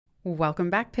Welcome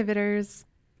back, Pivoters.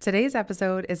 Today's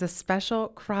episode is a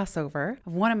special crossover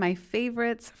of one of my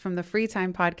favorites from the Free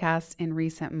Time podcast in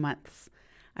recent months.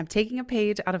 I'm taking a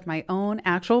page out of my own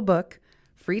actual book,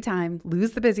 Free Time,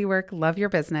 Lose the Busy Work, Love Your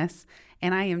Business,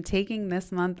 and I am taking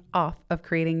this month off of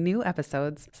creating new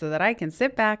episodes so that I can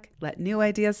sit back, let new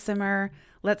ideas simmer,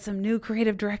 let some new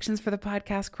creative directions for the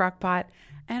podcast crockpot,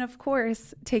 and of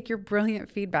course, take your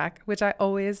brilliant feedback, which I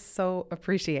always so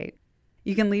appreciate.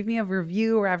 You can leave me a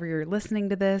review wherever you're listening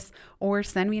to this, or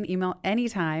send me an email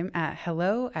anytime at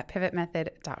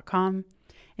hello@pivotmethod.com. And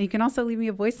you can also leave me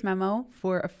a voice memo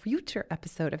for a future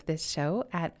episode of this show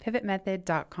at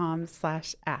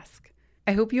pivotmethod.com/ask.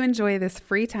 I hope you enjoy this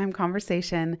free time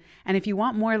conversation. And if you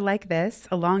want more like this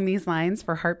along these lines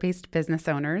for heart-based business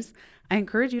owners, I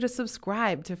encourage you to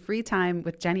subscribe to Free Time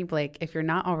with Jenny Blake if you're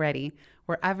not already,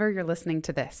 wherever you're listening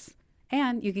to this.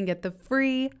 And you can get the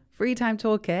free Time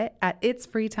Toolkit at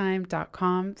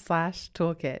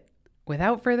itsfreetime.com/toolkit.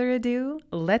 Without further ado,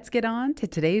 let's get on to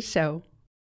today's show.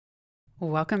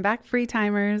 Welcome back, Free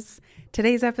Timers.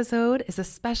 Today's episode is a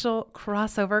special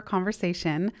crossover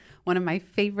conversation, one of my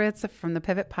favorites from the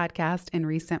Pivot podcast in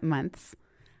recent months.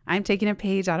 I'm taking a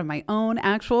page out of my own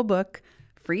actual book,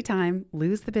 Free Time,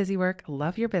 Lose the Busy Work,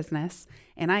 Love Your Business,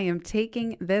 and I am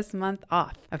taking this month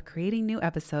off of creating new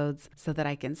episodes so that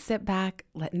I can sit back,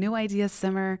 let new ideas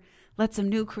simmer, let some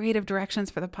new creative directions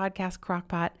for the podcast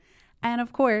crockpot, and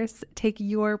of course, take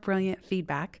your brilliant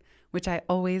feedback, which I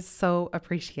always so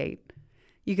appreciate.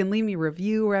 You can leave me a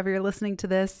review wherever you're listening to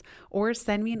this, or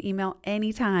send me an email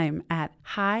anytime at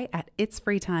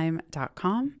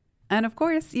hi@itsfreetime.com. And of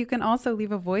course, you can also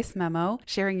leave a voice memo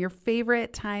sharing your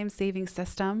favorite time-saving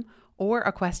system or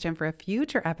a question for a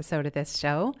future episode of this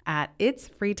show at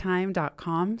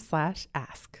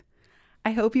itsfreetime.com/ask.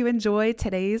 I hope you enjoy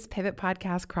today's Pivot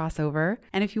Podcast crossover.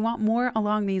 And if you want more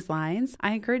along these lines,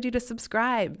 I encourage you to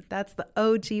subscribe. That's the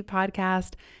OG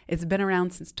podcast. It's been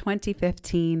around since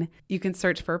 2015. You can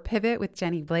search for Pivot with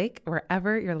Jenny Blake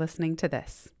wherever you're listening to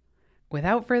this.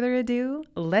 Without further ado,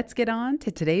 let's get on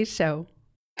to today's show.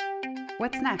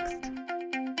 What's next?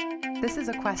 This is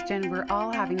a question we're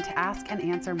all having to ask and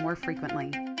answer more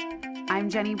frequently. I'm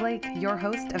Jenny Blake, your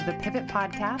host of the Pivot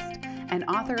Podcast and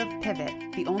author of Pivot,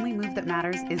 The Only Move That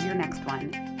Matters Is Your Next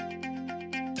One.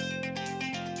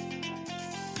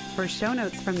 For show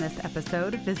notes from this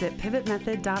episode, visit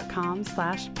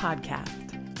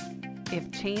pivotmethod.com/podcast.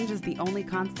 If change is the only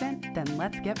constant, then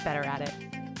let's get better at it.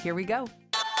 Here we go.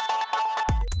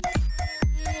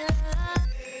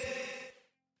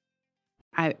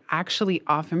 I actually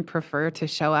often prefer to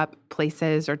show up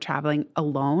places or traveling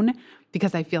alone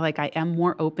because I feel like I am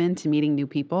more open to meeting new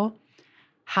people.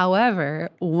 However,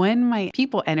 when my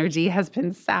people energy has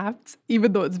been sapped,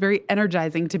 even though it's very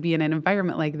energizing to be in an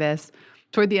environment like this,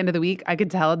 toward the end of the week, I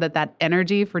could tell that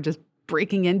energy for just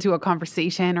breaking into a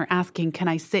conversation or asking, can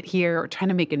I sit here, or trying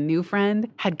to make a new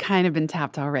friend had kind of been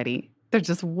tapped already. There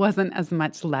just wasn't as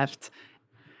much left.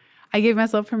 I gave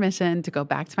myself permission to go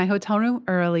back to my hotel room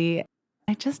early.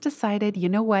 I just decided, you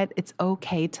know what? It's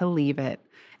okay to leave it.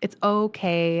 It's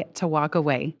okay to walk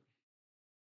away.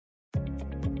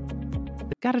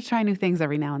 Got to try new things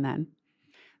every now and then.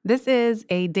 This is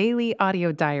a daily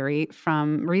audio diary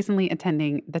from recently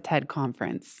attending the TED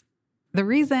conference. The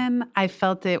reason I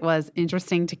felt it was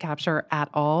interesting to capture at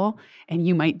all, and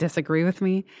you might disagree with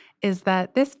me, is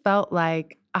that this felt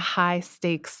like a high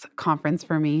stakes conference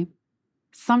for me.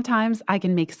 Sometimes I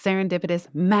can make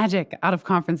serendipitous magic out of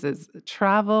conferences.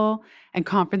 Travel and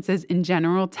conferences in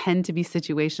general tend to be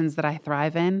situations that I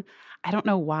thrive in. I don't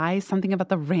know why, something about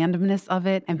the randomness of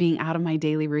it and being out of my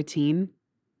daily routine.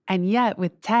 And yet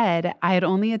with TED, I had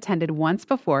only attended once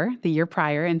before, the year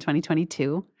prior in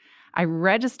 2022. I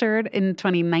registered in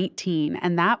 2019,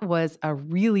 and that was a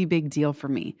really big deal for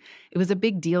me. It was a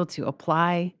big deal to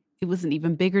apply. It was an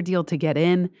even bigger deal to get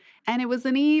in. And it was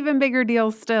an even bigger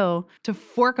deal still to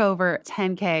fork over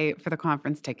 $10K for the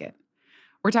conference ticket.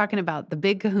 We're talking about the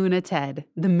Big Kahuna TED,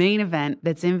 the main event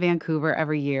that's in Vancouver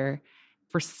every year.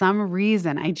 For some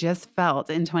reason, I just felt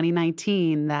in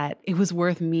 2019 that it was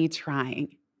worth me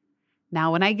trying.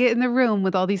 Now, when I get in the room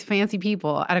with all these fancy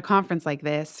people at a conference like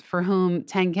this, for whom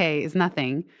 10K is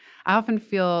nothing, I often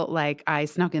feel like I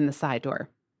snuck in the side door.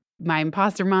 My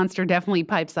imposter monster definitely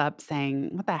pipes up saying,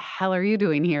 what the hell are you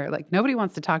doing here? Like, nobody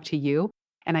wants to talk to you.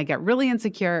 And I get really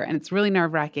insecure and it's really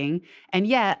nerve-wracking. And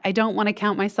yet I don't want to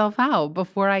count myself out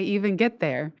before I even get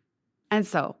there. And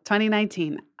so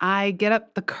 2019, I get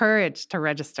up the courage to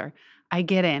register. I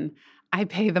get in. I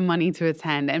pay the money to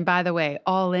attend. And by the way,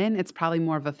 all in, it's probably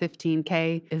more of a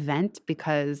 $15K event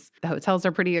because the hotels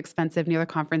are pretty expensive near the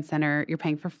conference center. You're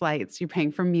paying for flights, you're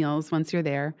paying for meals once you're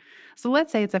there. So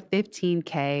let's say it's a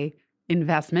 $15K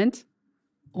investment.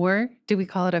 Or do we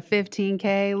call it a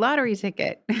 $15K lottery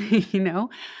ticket?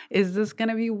 Is this going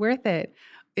to be worth it?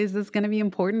 Is this going to be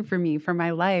important for me, for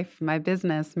my life, my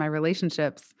business, my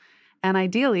relationships? And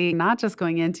ideally, not just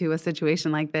going into a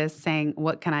situation like this saying,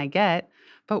 what can I get?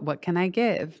 But what can I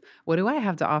give? What do I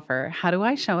have to offer? How do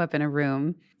I show up in a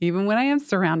room, even when I am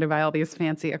surrounded by all these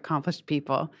fancy, accomplished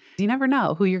people? You never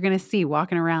know who you're going to see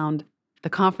walking around. The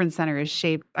conference center is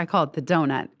shaped, I call it the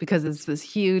donut, because it's this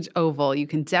huge oval. You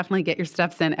can definitely get your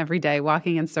steps in every day,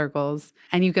 walking in circles.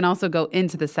 And you can also go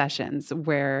into the sessions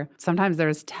where sometimes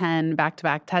there's 10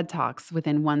 back-to-back TED Talks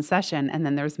within one session, and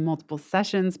then there's multiple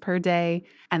sessions per day.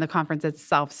 And the conference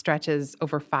itself stretches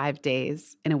over 5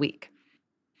 days in a week.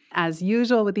 As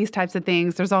usual with these types of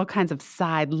things, there's all kinds of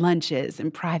side lunches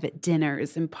and private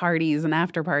dinners and parties and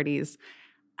after parties.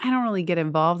 I don't really get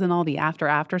involved in all the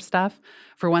after stuff.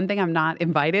 For one thing, I'm not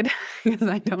invited because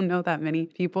I don't know that many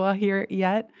people here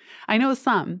yet. I know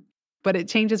some, but it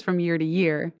changes from year to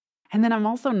year. And then I'm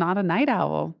also not a night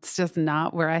owl. It's just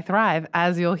not where I thrive,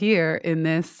 as you'll hear in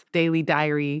this daily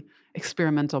diary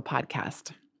experimental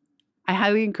podcast. I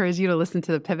highly encourage you to listen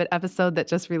to the Pivot episode that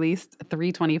just released,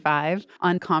 325,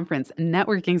 on conference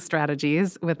networking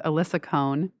strategies with Alyssa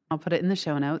Cohn. I'll put it in the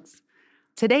show notes.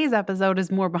 Today's episode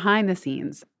is more behind the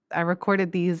scenes. I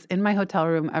recorded these in my hotel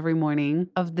room every morning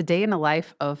of the day in the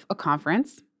life of a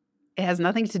conference. It has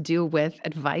nothing to do with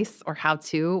advice or how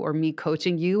to, or me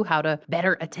coaching you how to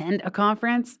better attend a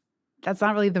conference. That's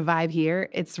not really the vibe here.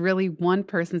 It's really one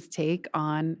person's take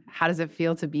on how does it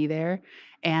feel to be there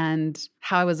and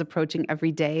how I was approaching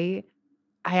every day.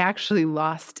 I actually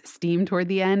lost steam toward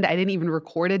the end. I didn't even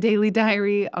record a daily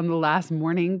diary on the last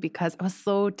morning because I was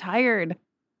so tired.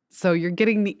 So you're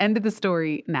getting the end of the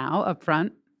story now up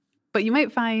front, but you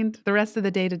might find the rest of the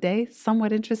day-to-day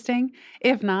somewhat interesting.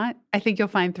 If not, I think you'll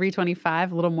find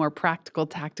 325 a little more practical,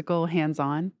 tactical,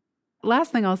 hands-on.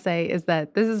 Last thing I'll say is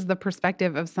that this is the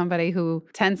perspective of somebody who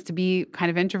tends to be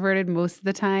kind of introverted most of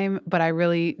the time, but I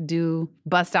really do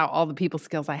bust out all the people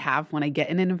skills I have when I get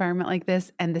in an environment like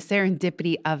this, and the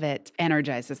serendipity of it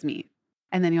energizes me.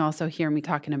 And then you also hear me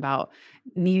talking about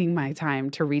needing my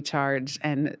time to recharge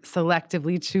and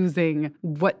selectively choosing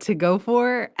what to go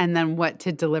for and then what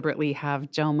to deliberately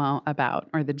have JOMO about,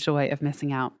 or the joy of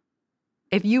missing out.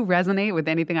 If you resonate with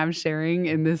anything I'm sharing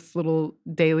in this little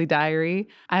daily diary,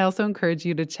 I also encourage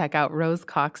you to check out Rose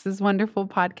Cox's wonderful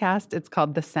podcast. It's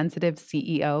called The Sensitive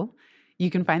CEO.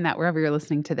 You can find that wherever you're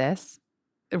listening to this.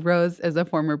 Rose is a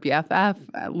former BFF,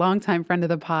 a longtime friend of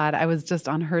the pod. I was just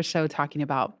on her show talking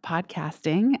about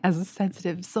podcasting as a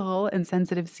sensitive soul and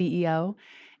sensitive CEO.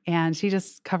 And she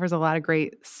just covers a lot of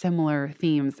great similar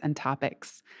themes and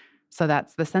topics. So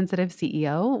that's The Sensitive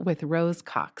CEO with Rose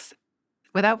Cox.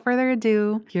 Without further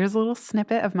ado, here's a little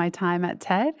snippet of my time at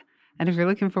TED. And if you're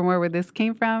looking for more where this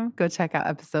came from, go check out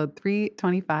episode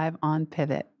 325 on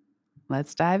Pivot.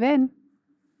 Let's dive in.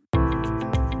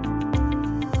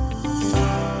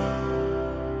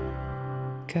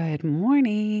 Good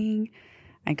morning.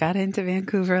 I got into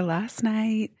Vancouver last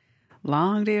night.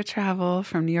 Long day of travel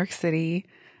from New York City.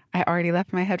 I already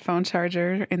left my headphone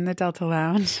charger in the Delta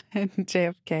Lounge in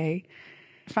JFK.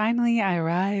 Finally, I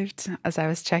arrived. As I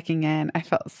was checking in, I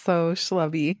felt so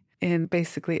schlubby in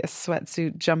basically a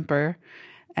sweatsuit jumper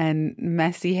and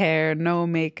messy hair, no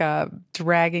makeup,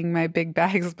 dragging my big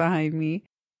bags behind me.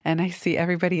 And I see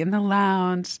everybody in the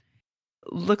lounge.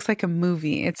 Looks like a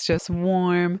movie. It's just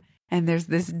warm. And there's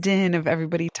this din of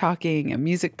everybody talking and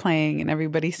music playing. And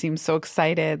everybody seems so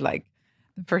excited, like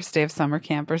the first day of summer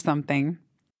camp or something.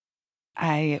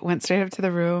 I went straight up to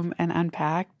the room and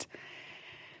unpacked.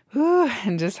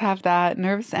 And just have that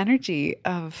nervous energy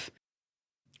of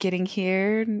getting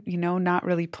here, not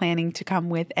really planning to come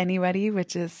with anybody,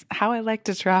 which is how I like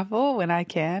to travel when I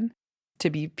can, to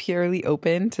be purely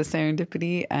open to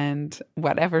serendipity and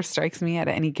whatever strikes me at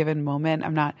any given moment.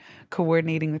 I'm not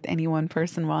coordinating with any one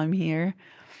person while I'm here.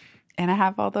 And I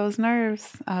have all those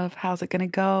nerves of how's it going to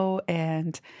go,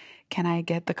 and can I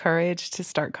get the courage to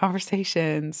start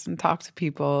conversations and talk to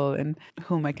people, and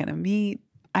who am I going to meet?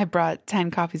 I brought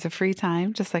 10 copies of Free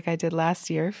Time, just like I did last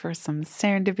year, for some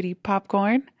serendipity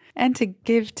popcorn and to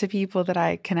give to people that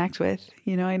I connect with.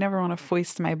 I never want to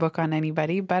foist my book on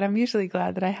anybody, but I'm usually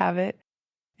glad that I have it.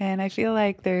 And I feel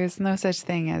like there's no such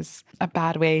thing as a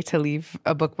bad way to leave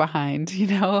a book behind.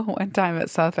 One time at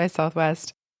South by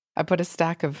Southwest, I put a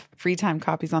stack of Free Time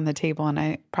copies on the table and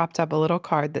I propped up a little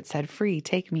card that said, "Free,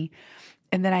 take me."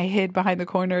 And then I hid behind the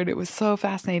corner, and it was so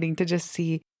fascinating to just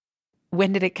see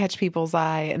when did it catch people's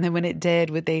eye. And then when it did,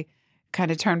 would they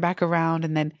kind of turn back around,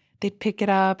 and then they'd pick it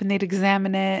up and they'd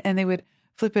examine it and they would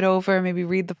flip it over, maybe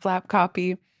read the flap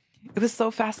copy. It was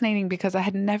so fascinating because I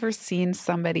had never seen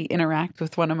somebody interact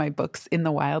with one of my books in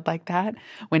the wild like that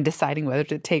when deciding whether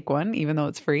to take one, even though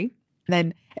it's free.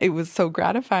 Then it was so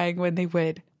gratifying when they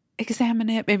would examine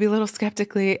it, maybe a little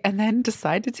skeptically, and then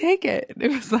decide to take it. It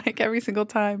was like every single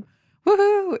time,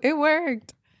 woohoo, it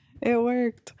worked. It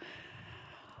worked.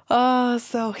 Oh,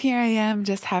 so here I am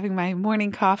just having my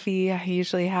morning coffee. I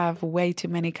usually have way too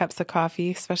many cups of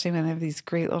coffee, especially when I have these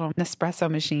great little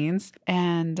Nespresso machines.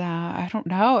 And I don't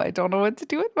know. I don't know what to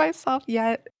do with myself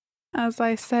yet. As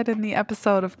I said in the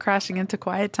episode of Crashing into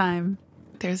Quiet Time,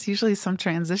 there's usually some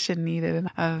transition needed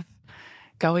of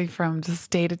going from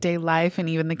just day-to-day life and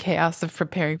even the chaos of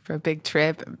preparing for a big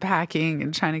trip and packing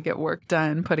and trying to get work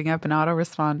done, putting up an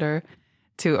autoresponder,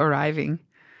 to arriving.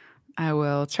 I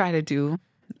will try to do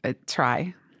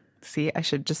See, I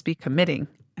should just be committing.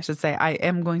 I should say I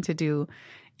am going to do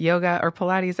yoga or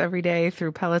Pilates every day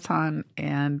through Peloton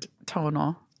and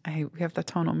Tonal. We have the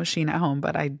Tonal machine at home,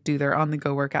 but I do their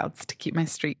on-the-go workouts to keep my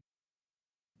streak.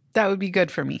 That would be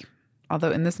good for me.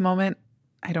 Although in this moment,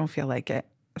 I don't feel like it.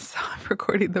 So I'm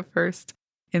recording the first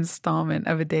installment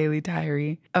of a daily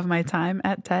diary of my time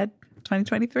at TED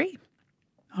 2023.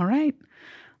 All right,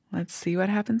 let's see what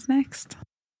happens next.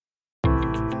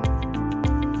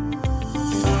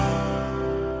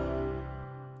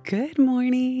 Good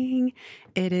morning.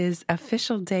 It is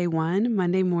official day one,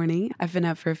 Monday morning. I've been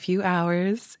up for a few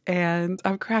hours and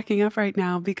I'm cracking up right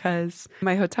now because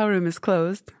my hotel room is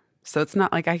closed. So it's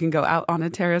not like I can go out on a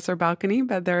terrace or balcony,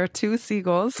 but there are two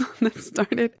seagulls that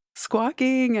started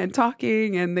squawking and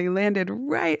talking, and they landed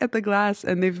right at the glass,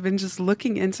 and they've been just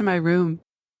looking into my room.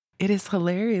 It is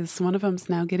hilarious. One of them's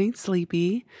now getting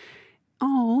sleepy.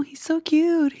 Oh, he's so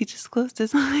cute. He just closed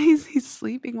his eyes. He's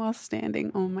sleeping while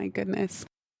standing. Oh my goodness.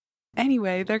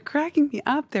 Anyway, they're cracking me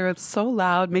up. They're so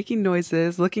loud, making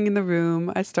noises, looking in the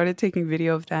room. I started taking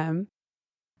video of them.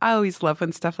 I always love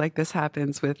when stuff like this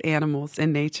happens with animals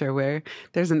in nature, where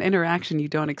there's an interaction you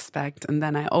don't expect. And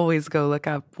then I always go look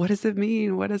up, what does it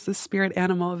mean? What is the spirit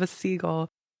animal of a seagull?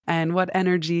 And what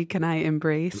energy can I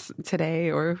embrace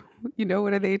today? Or,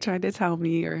 what are they trying to tell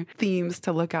me? Or themes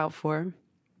to look out for?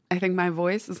 I think my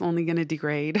voice is only going to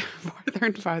degrade farther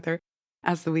and farther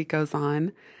as the week goes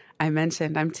on. I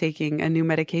mentioned I'm taking a new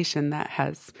medication that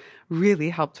has really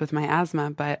helped with my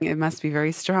asthma, but it must be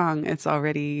very strong. It's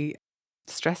already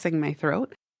stressing my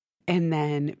throat. And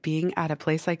then being at a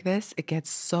place like this, it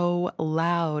gets so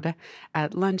loud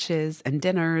at lunches and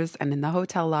dinners and in the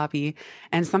hotel lobby.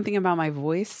 And something about my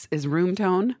voice is room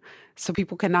tone, so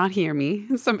people cannot hear me.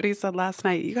 Somebody said last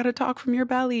night, you got to talk from your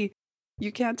belly.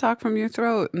 You can't talk from your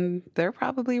throat. And they're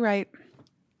probably right.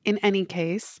 In any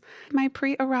case, my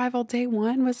pre-arrival day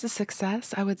one was a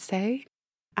success, I would say.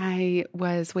 I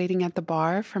was waiting at the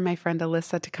bar for my friend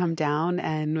Alyssa to come down.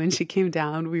 And when she came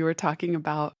down, we were talking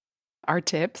about our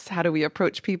tips. How do we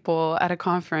approach people at a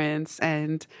conference?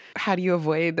 And how do you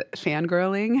avoid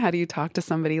fangirling? How do you talk to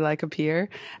somebody like a peer?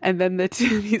 And then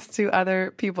these two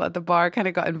other people at the bar kind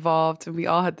of got involved. And we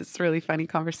all had this really funny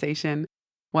conversation.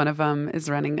 One of them is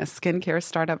running a skincare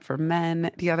startup for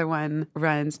men. The other one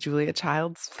runs Julia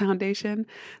Child's Foundation.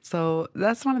 So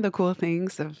that's one of the cool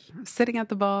things of sitting at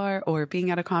the bar or being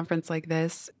at a conference like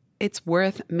this. It's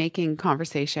worth making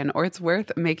conversation, or it's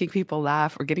worth making people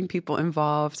laugh or getting people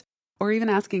involved, or even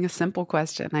asking a simple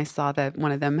question. I saw that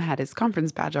one of them had his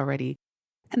conference badge already.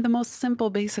 And the most simple,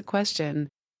 basic question,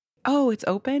 oh, it's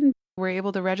open? We're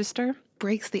able to register?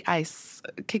 Breaks the ice,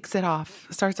 kicks it off,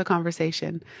 starts a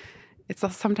conversation. It's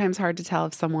sometimes hard to tell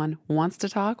if someone wants to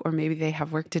talk or maybe they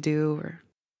have work to do, or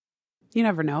you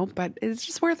never know, but it's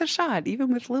just worth a shot,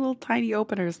 even with little tiny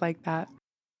openers like that.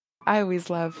 I always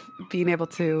love being able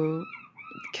to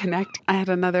connect. I had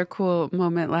another cool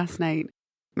moment last night.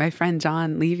 My friend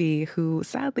John Levy, who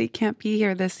sadly can't be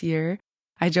here this year.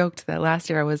 I joked that last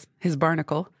year I was his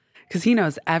barnacle because he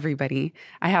knows everybody.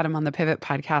 I had him on the Pivot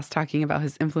podcast talking about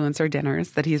his influencer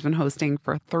dinners that he's been hosting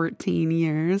for 13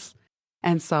 years.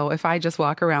 And so if I just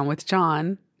walk around with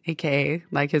John, aka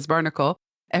like his barnacle,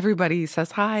 everybody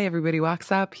says hi, everybody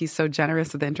walks up. He's so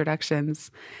generous with introductions.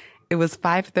 It was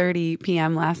 5:30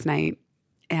 p.m. last night,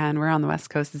 and we're on the West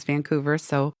Coast, it's Vancouver.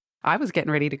 So I was getting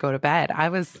ready to go to bed. I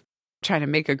was trying to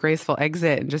make a graceful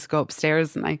exit and just go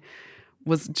upstairs. And I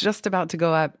was just about to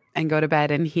go up and go to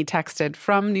bed. And he texted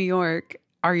from New York,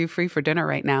 are you free for dinner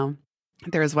right now?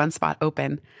 There is one spot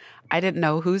open. I didn't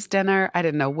know whose dinner. I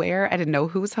didn't know where. I didn't know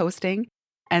who was hosting.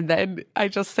 And then I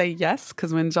just say yes,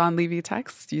 because when John Levy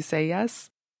texts, you say yes,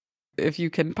 if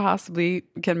you can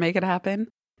make it happen.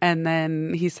 And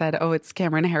then he said, oh, it's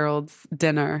Cameron Herold's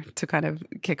dinner to kind of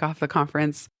kick off the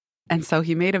conference. And so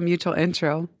he made a mutual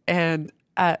intro. And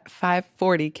at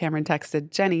 5:40, Cameron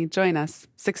texted, Jenny, join us,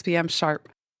 6 p.m. sharp.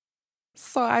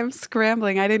 So I'm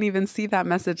scrambling. I didn't even see that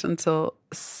message until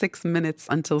 6 minutes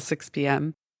until 6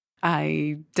 p.m.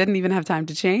 I didn't even have time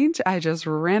to change. I just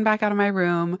ran back out of my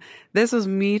room. This was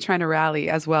me trying to rally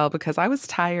as well because I was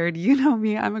tired. You know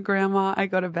me, I'm a grandma. I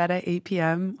go to bed at 8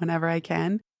 p.m. whenever I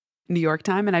can, New York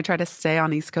time, and I try to stay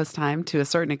on East Coast time to a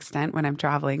certain extent when I'm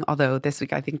traveling. Although this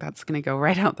week I think that's going to go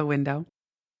right out the window.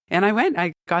 And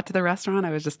I got to the restaurant.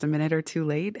 I was just a minute or two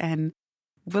late and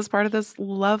was part of this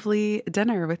lovely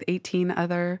dinner with 18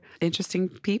 other interesting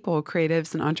people,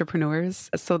 creatives and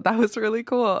entrepreneurs. So that was really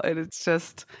cool. And it's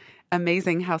just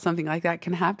amazing how something like that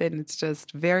can happen. It's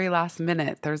just very last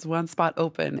minute. There's one spot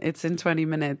open. It's in 20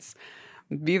 minutes.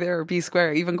 Be there or be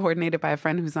square, even coordinated by a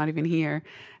friend who's not even here.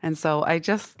 And so I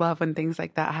just love when things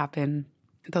like that happen,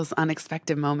 those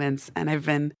unexpected moments. And I've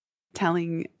been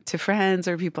telling to friends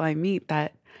or people I meet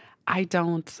that I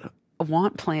don't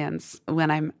want plans when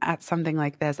I'm at something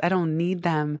like this. I don't need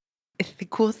them. If the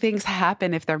cool things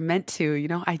happen, if they're meant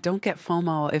to, I don't get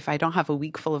FOMO if I don't have a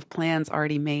week full of plans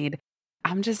already made.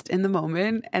 I'm just in the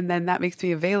moment. And then that makes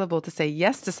me available to say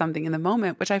yes to something in the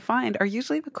moment, which I find are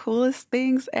usually the coolest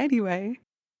things anyway.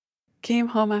 Came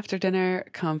home after dinner,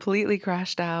 completely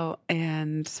crashed out.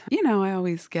 And, I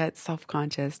always get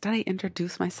self-conscious. Did I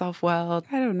introduce myself well?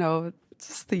 I don't know.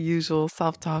 Just the usual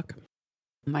self-talk.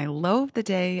 My low of the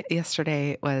day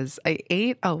yesterday was I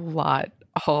ate a lot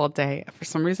all day. For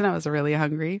some reason, I was really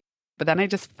hungry, but then I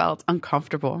just felt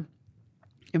uncomfortable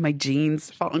in my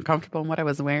jeans, felt uncomfortable in what I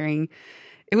was wearing.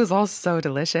 It was all so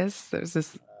delicious. There's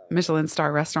this Michelin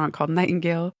star restaurant called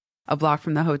Nightingale, a block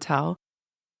from the hotel.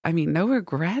 I mean, no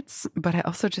regrets, but I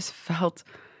also just felt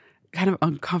kind of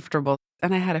uncomfortable.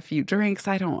 And I had a few drinks.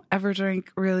 I don't ever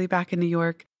drink really back in New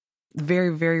York. Very,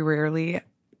 very rarely,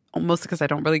 almost because I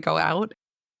don't really go out.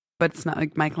 But it's not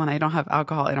like Michael and I don't have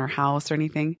alcohol in our house or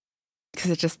anything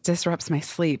because it just disrupts my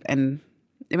sleep and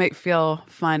it might feel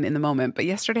fun in the moment. But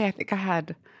yesterday, I think I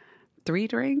had 3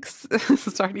 drinks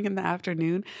starting in the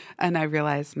afternoon. And I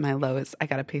realized my low is I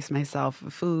got to pace myself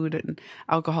with food and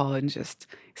alcohol and just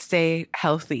stay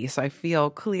healthy. So I feel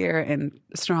clear and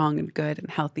strong and good and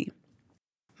healthy.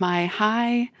 My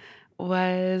high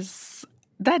was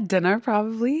that dinner,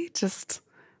 probably just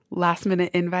last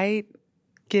minute invite,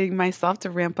 getting myself to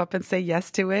ramp up and say yes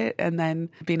to it, and then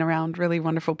being around really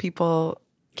wonderful people.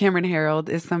 Cameron Herold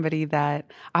is somebody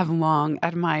that I've long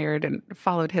admired and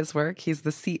followed his work. He's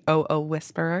the COO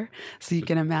Whisperer, so you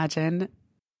can imagine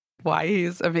why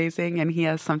he's amazing. And he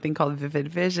has something called Vivid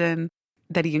Vision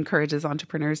that he encourages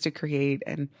entrepreneurs to create.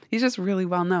 And he's just really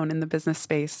well known in the business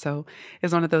space. So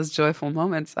it's one of those joyful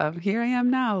moments of here I am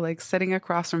now, like sitting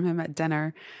across from him at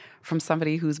dinner from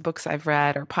somebody whose books I've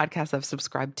read or podcasts I've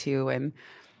subscribed to, and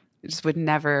just would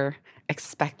never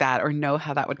expect that or know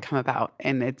how that would come about.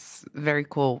 And it's very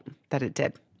cool that it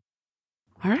did.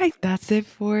 All right, that's it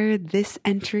for this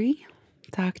entry.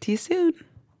 Talk to you soon.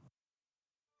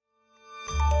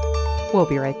 We'll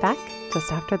be right back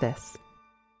just after this.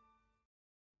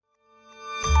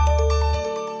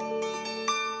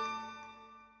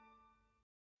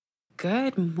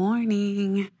 Good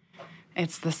morning.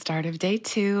 It's the start of day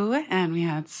 2, and we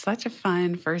had such a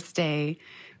fun first day.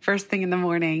 First thing in the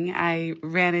morning, I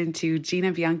ran into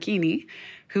Gina Bianchini,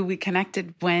 who we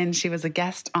connected when she was a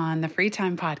guest on the Free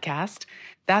Time podcast.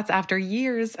 That's after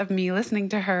years of me listening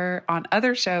to her on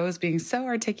other shows, being so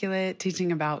articulate,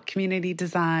 teaching about community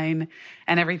design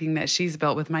and everything that she's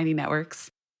built with Mighty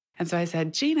Networks. And so I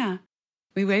said, Gina,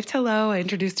 we waved hello. I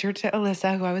introduced her to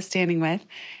Alyssa, who I was standing with,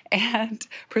 and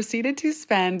proceeded to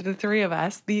spend, the 3 of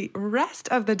us, the rest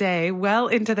of the day, well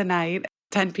into the night,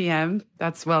 10 p.m.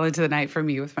 That's well into the night for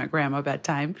me with my grandma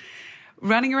bedtime,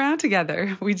 running around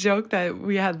together. We joked that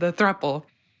we had the throuple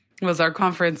was our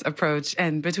conference approach.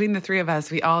 And between the 3 of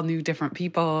us, we all knew different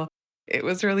people. It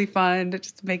was really fun to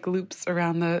just make loops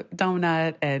around the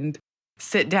donut and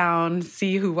sit down,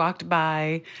 see who walked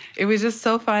by. It was just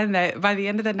so fun that by the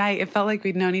end of the night, it felt like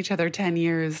we'd known each other 10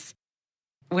 years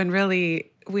when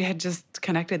really we had just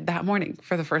connected that morning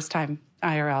for the first time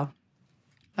IRL.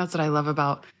 That's what I love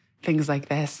about things like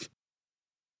this.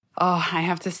 Oh, I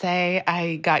have to say,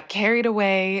 I got carried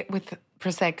away with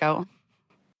Prosecco.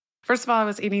 First of all, I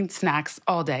was eating snacks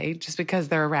all day just because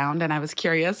they're around and I was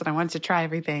curious and I wanted to try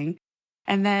everything.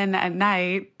 And then at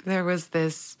night, there was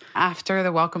this after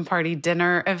the welcome party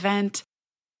dinner event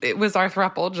it was our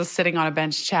throuple just sitting on a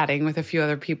bench chatting with a few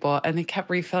other people, and they kept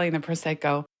refilling the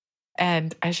Prosecco.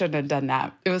 And I shouldn't have done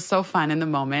that. It was so fun in the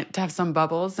moment to have some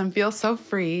bubbles and feel so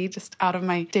free just out of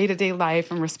my day-to-day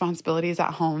life and responsibilities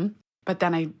at home. But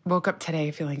then I woke up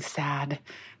today feeling sad.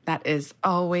 That is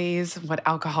always what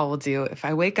alcohol will do. If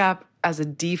I wake up as a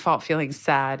default feeling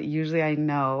sad, usually I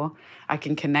know I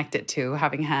can connect it to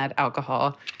having had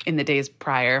alcohol in the days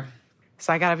prior.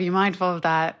 So I got to be mindful of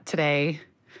that today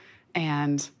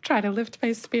and try to lift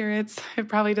my spirits. It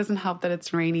probably doesn't help that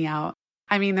it's rainy out.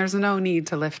 I mean, there's no need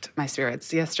to lift my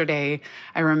spirits. Yesterday,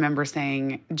 I remember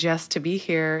saying just to be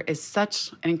here is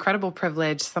such an incredible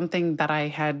privilege, something that I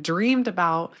had dreamed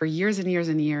about for years and years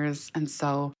and years. And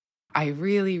so I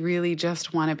really, really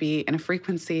just want to be in a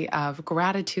frequency of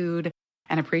gratitude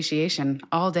and appreciation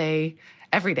all day,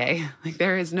 every day. Like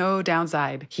there is no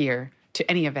downside here to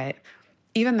any of it.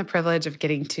 Even the privilege of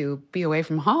getting to be away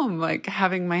from home, like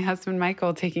having my husband,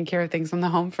 Michael, taking care of things on the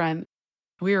home front.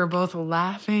 We were both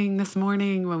laughing this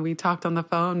morning when we talked on the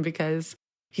phone because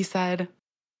he said,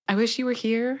 I wish you were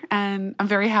here and I'm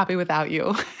very happy without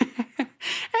you.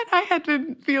 And I had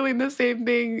been feeling the same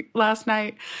thing last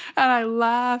night. And I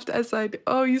laughed as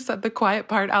you said the quiet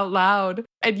part out loud.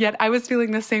 And yet I was feeling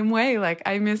the same way. Like,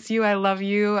 I miss you. I love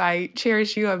you. I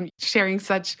cherish you. I'm sharing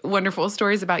such wonderful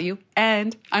stories about you.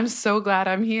 And I'm so glad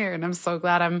I'm here. And I'm so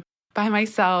glad I'm by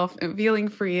myself and feeling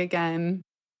free again.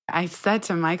 I said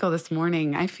to Michael this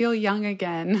morning, I feel young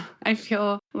again. I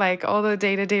feel like all the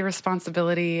day-to-day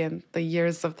responsibility and the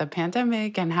years of the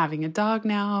pandemic and having a dog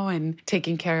now and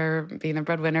taking care, being a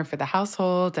breadwinner for the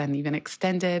household and even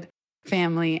extended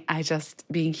family. I just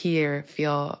being here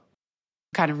feel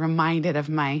kind of reminded of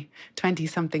my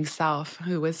 20-something self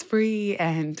who was free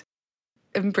and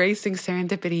embracing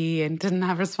serendipity and didn't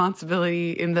have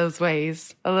responsibility in those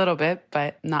ways a little bit,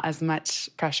 but not as much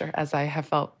pressure as I have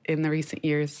felt in the recent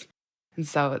years. And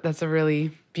so that's a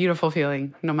really beautiful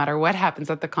feeling, no matter what happens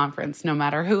at the conference, no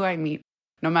matter who I meet,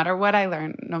 no matter what I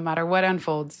learn, no matter what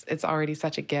unfolds, it's already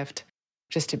such a gift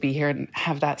just to be here and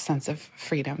have that sense of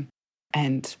freedom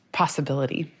and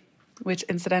possibility, which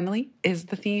incidentally is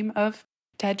the theme of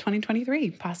TED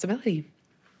 2023, possibility.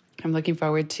 I'm looking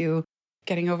forward to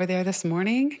getting over there this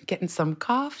morning, getting some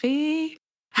coffee.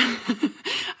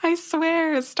 I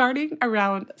swear, starting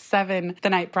around 7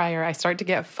 the night prior, I start to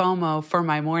get FOMO for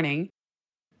my morning.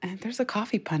 And there's a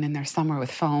coffee pun in there somewhere with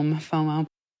FOMO.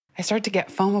 I start to get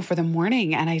FOMO for the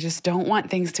morning, and I just don't want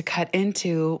things to cut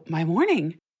into my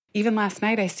morning. Even last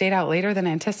night, I stayed out later than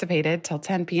anticipated till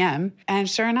 10 p.m. And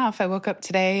sure enough, I woke up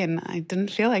today and I didn't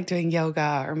feel like doing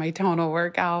yoga or my tonal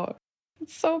workout.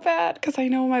 It's so bad because I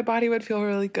know my body would feel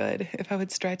really good if I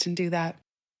would stretch and do that.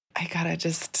 I gotta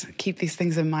just keep these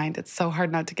things in mind. It's so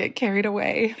hard not to get carried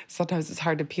away. Sometimes it's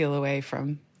hard to peel away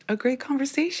from a great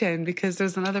conversation because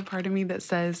there's another part of me that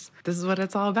says, this is what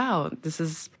it's all about. This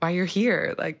is why you're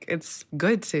here. Like, it's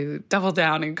good to double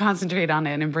down and concentrate on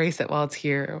it and embrace it while it's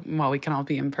here, while we can all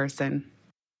be in person.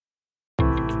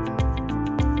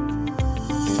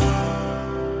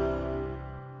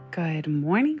 Good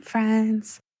morning,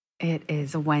 friends. It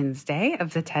is Wednesday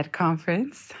of the TED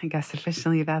Conference. I guess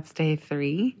officially that's day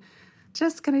 3.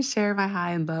 Just going to share my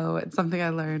high and low. It's something I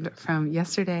learned from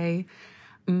yesterday.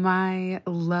 My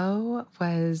low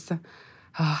was,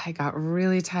 I got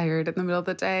really tired in the middle of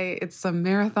the day. It's a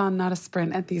marathon, not a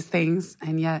sprint at these things.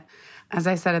 And yet, as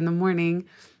I said in the morning,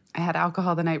 I had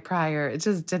alcohol the night prior. It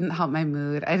just didn't help my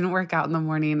mood. I didn't work out in the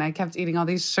morning. I kept eating all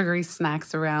these sugary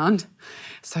snacks around.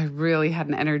 So I really had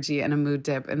an energy and a mood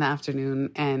dip in the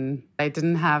afternoon. And I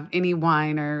didn't have any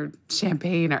wine or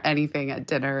champagne or anything at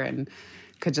dinner and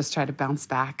could just try to bounce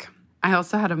back. I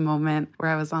also had a moment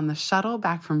where I was on the shuttle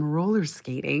back from roller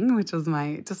skating, which was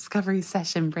my discovery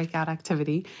session breakout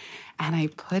activity. And I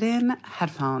put in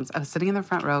headphones. I was sitting in the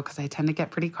front row because I tend to get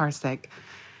pretty car sick.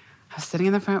 I was sitting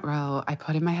in the front row, I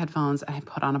put in my headphones, and I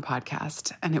put on a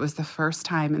podcast. And it was the first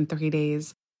time in 3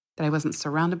 days that I wasn't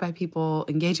surrounded by people,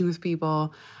 engaging with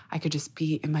people. I could just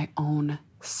be in my own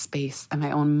space and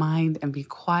my own mind and be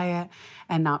quiet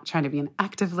and not trying to be an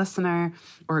active listener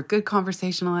or a good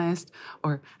conversationalist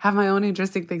or have my own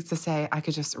interesting things to say. I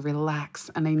could just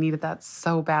relax, and I needed that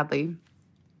so badly.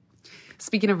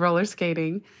 Speaking of roller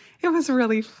skating, it was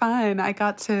really fun. I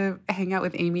got to hang out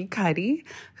with Amy Cuddy,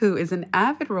 who is an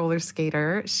avid roller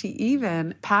skater. She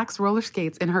even packs roller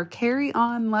skates in her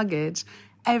carry-on luggage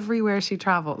everywhere she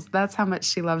travels. That's how much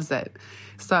she loves it.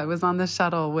 So I was on the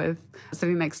shuttle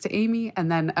sitting next to Amy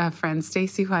and then a friend,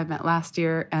 Stacy, who I met last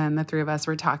year, and the 3 of us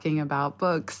were talking about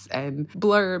books and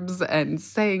blurbs and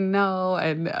saying no,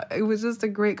 and it was just a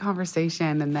great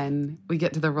conversation. And then we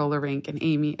get to the roller rink, and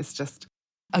Amy is just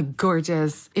a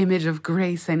gorgeous image of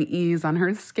grace and ease on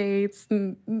her skates,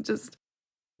 and just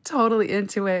totally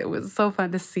into it. It was so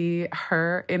fun to see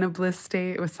her in a bliss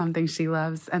state with something she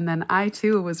loves. And then I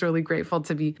too was really grateful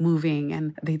to be moving,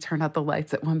 and they turned out the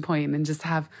lights at one point and just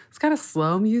have it's kind of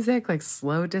slow music, like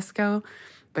slow disco,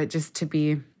 but just to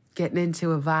be getting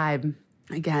into a vibe.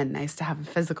 Again, nice to have a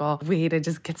physical way to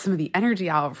just get some of the energy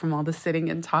out from all the sitting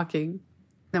and talking.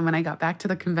 Then when I got back to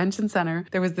the convention center,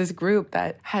 there was this group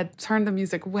that had turned the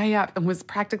music way up and was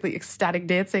practically ecstatic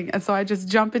dancing. And so I just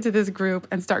jump into this group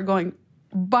and start going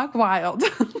buck wild.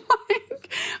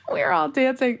 Like, we're all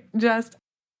dancing just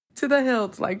to the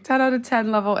hilt, like 10 out of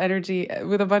 10 level energy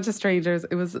with a bunch of strangers.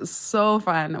 It was so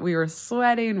fun. We were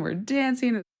sweating, we're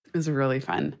dancing. It was really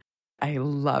fun. I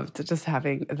loved just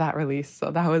having that release.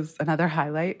 So that was another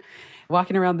highlight.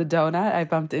 Walking around the donut, I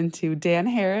bumped into Dan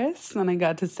Harris, and I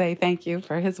got to say thank you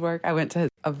for his work. I went to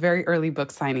a very early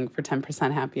book signing for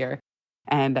 10% Happier,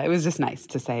 and it was just nice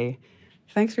to say,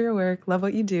 thanks for your work, love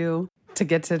what you do. To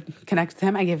get to connect with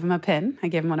him, I gave him a pin. I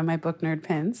gave him one of my book nerd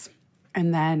pins.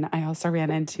 And then I also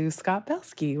ran into Scott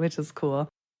Belsky, which is cool.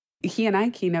 He and I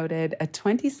keynoted a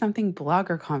 20-something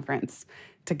blogger conference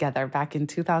together back in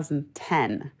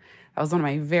 2010. That was one of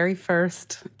my very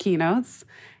first keynotes.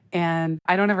 And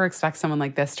I don't ever expect someone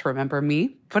like this to remember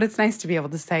me, but it's nice to be able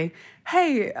to say,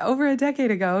 hey, over a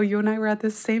decade ago, you and I were at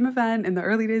this same event in the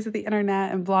early days of the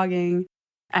internet and blogging,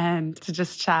 and to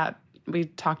just chat. We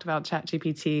talked about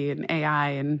ChatGPT and AI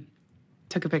and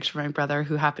took a picture of my brother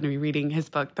who happened to be reading his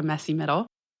book, The Messy Middle,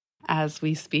 as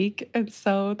we speak. And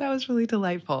so that was really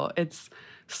delightful. It's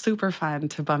super fun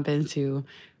to bump into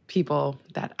people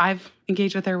that I've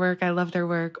engaged with their work, I love their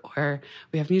work, or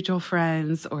we have mutual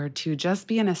friends, or to just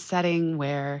be in a setting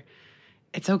where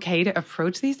it's okay to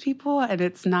approach these people and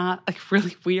it's not like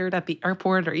really weird at the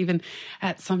airport or even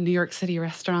at some New York City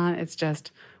restaurant. It's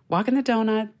just walking the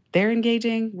donut. They're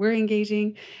engaging, we're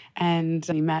engaging. And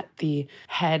we met the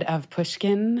head of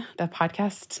Pushkin, the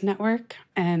podcast network,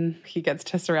 and he gets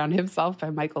to surround himself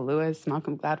by Michael Lewis,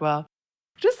 Malcolm Gladwell.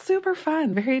 Just super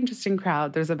fun, very interesting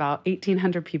crowd. There's about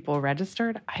 1,800 people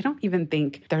registered. I don't even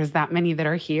think there's that many that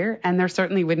are here. And there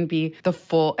certainly wouldn't be the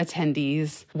full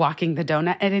attendees walking the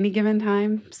donut at any given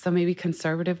time. So maybe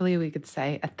conservatively, we could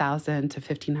say 1,000 to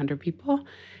 1,500 people.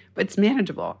 But it's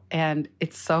manageable. And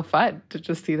it's so fun to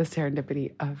just see the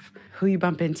serendipity of who you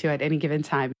bump into at any given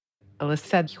time. Alyssa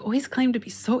said, you always claim to be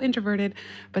so introverted,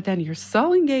 but then you're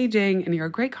so engaging and you're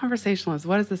a great conversationalist.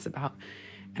 What is this about?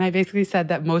 And I basically said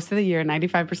that most of the year,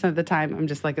 95% of the time, I'm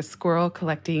just like a squirrel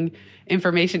collecting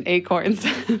information acorns.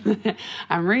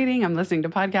 I'm reading, I'm listening to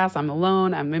podcasts, I'm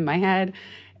alone, I'm in my head.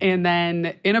 And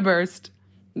then in a burst,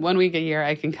 1 week a year,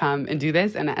 I can come and do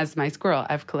this. And as my squirrel,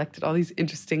 I've collected all these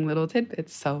interesting little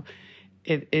tidbits. So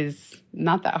it is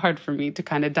not that hard for me to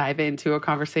kind of dive into a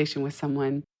conversation with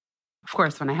someone. Of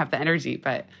course, when I have the energy,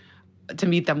 but to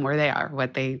meet them where they are,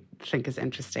 what they think is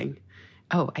interesting.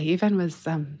 Oh, I even was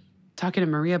talking to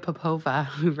Maria Popova,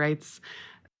 who writes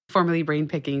formerly Brain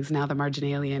Pickings, now The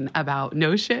Marginalian, about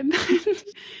Notion.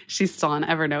 She's still on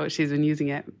Evernote. She's been using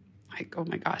it, like, oh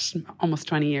my gosh, almost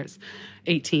 20 years,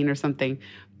 18 or something.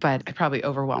 But I probably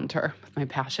overwhelmed her with my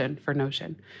passion for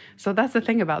Notion. So that's the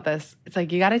thing about this. It's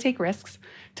like you got to take risks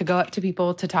to go up to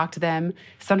people, to talk to them.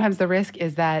 Sometimes the risk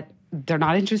is that they're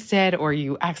not interested, or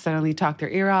you accidentally talk their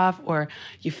ear off, or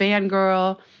you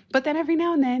fangirl. But then every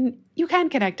now and then you can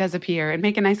connect as a peer and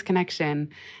make a nice connection.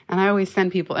 And I always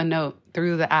send people a note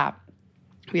through the app.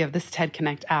 We have this TED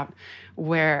Connect app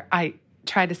where I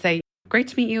try to say, great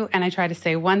to meet you. And I try to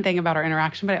say one thing about our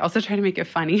interaction, but I also try to make it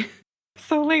funny.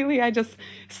 So lately I just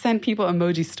send people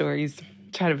emoji stories,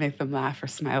 try to make them laugh or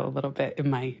smile a little bit in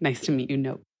my nice to meet you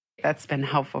note. That's been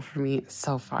helpful for me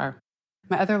so far.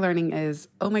 My other learning is,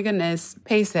 oh my goodness,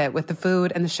 pace it with the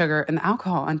food and the sugar and the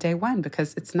alcohol on day one,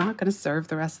 because it's not going to serve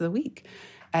the rest of the week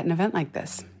at an event like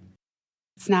this.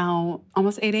 It's now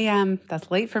almost 8 a.m. That's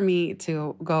late for me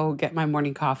to go get my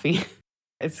morning coffee.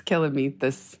 It's killing me,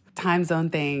 this time zone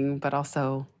thing, but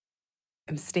also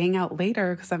I'm staying out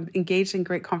later because I'm engaged in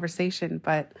great conversation,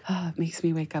 but it makes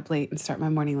me wake up late and start my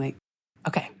morning late.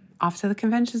 Okay, off to the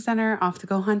convention center, off to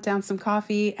go hunt down some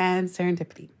coffee and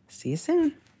serendipity. See you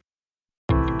soon.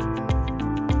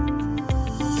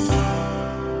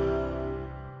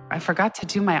 I forgot to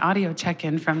do my audio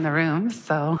check-in from the room,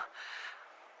 so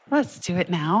let's do it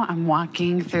now. I'm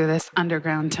walking through this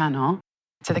underground tunnel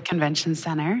to the convention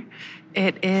center.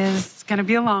 It is going to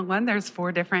be a long one. There's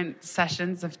 4 different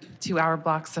sessions of 2-hour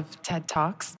blocks of TED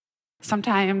Talks.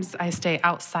 Sometimes I stay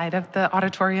outside of the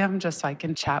auditorium just so I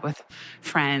can chat with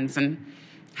friends and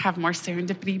have more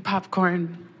serendipity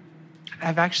popcorn.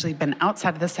 I've actually been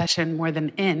outside of the session more than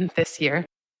in this year.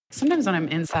 Sometimes when I'm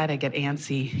inside, I get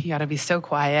antsy. You gotta be so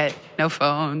quiet, no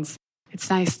phones. It's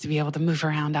nice to be able to move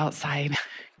around outside,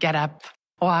 get up,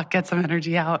 walk, get some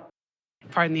energy out.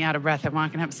 Pardon the out of breath, I'm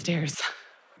walking upstairs.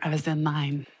 I was in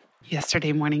line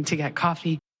yesterday morning to get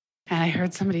coffee, and I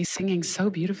heard somebody singing so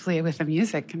beautifully with the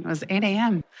music, and it was 8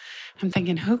 a.m. I'm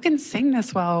thinking, who can sing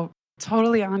this well,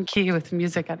 totally on key with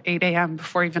music at 8 a.m.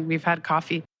 before even we've had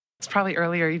coffee? It's probably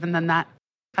earlier even than that.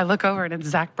 I look over and it's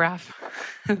Zach Braff.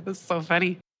 It was so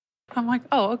funny. I'm like,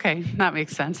 oh, okay, that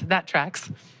makes sense. That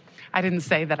tracks. I didn't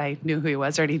say that I knew who he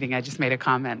was or anything. I just made a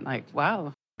comment like,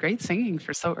 wow, great singing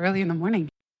for so early in the morning.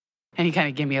 And he kind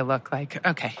of gave me a look like,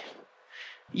 okay,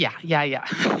 yeah.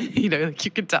 Like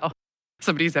you could tell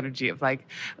somebody's energy of like,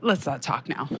 let's not talk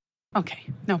now. Okay,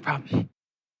 no problem.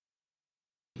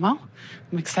 Well,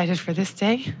 I'm excited for this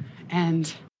day.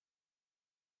 And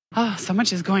so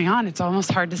much is going on. It's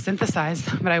almost hard to synthesize.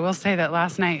 But I will say that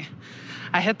last night,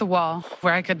 I hit the wall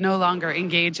where I could no longer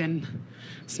engage in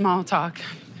small talk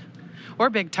or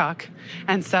big talk.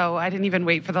 And so I didn't even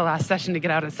wait for the last session to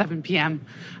get out at 7 p.m.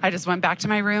 I just went back to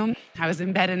my room. I was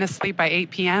in bed and asleep by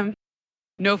 8 p.m.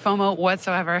 No FOMO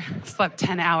whatsoever. Slept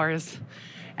 10 hours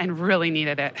and really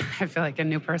needed it. I feel like a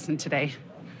new person today.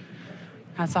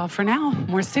 That's all for now.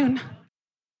 More soon.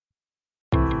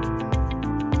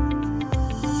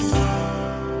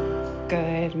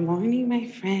 Good morning, my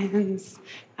friends.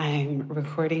 I'm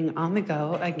recording on the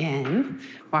go again,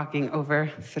 walking over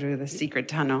through the secret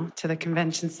tunnel to the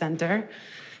convention center.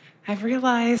 I've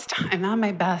realized I'm at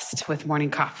my best with morning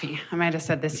coffee. I might have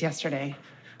said this yesterday.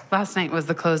 Last night was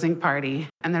the closing party,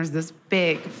 and there's this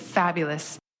big,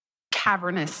 fabulous,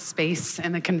 cavernous space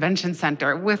in the convention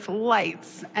center with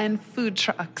lights and food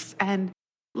trucks and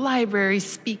library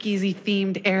speakeasy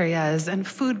themed areas and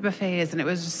food buffets. And it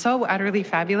was so utterly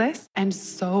fabulous and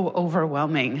so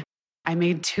overwhelming. I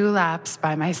made 2 laps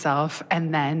by myself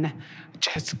and then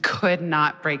just could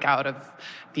not break out of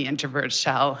the introvert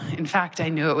shell. In fact, I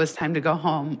knew it was time to go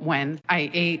home when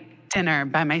I ate dinner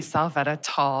by myself at a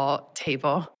tall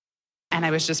table. And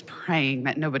I was just praying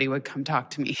that nobody would come talk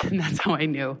to me. And that's how I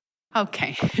knew,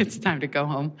 okay, it's time to go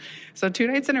home. So 2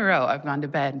 nights in a row, I've gone to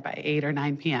bed by 8 or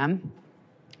 9 p.m.,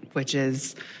 which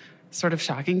is sort of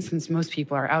shocking since most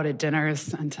people are out at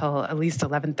dinners until at least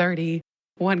 11:30.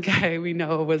 One guy we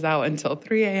know was out until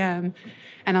 3 a.m.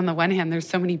 And on the one hand, there's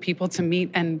so many people to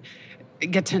meet and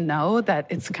get to know that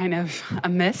it's kind of a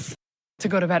miss to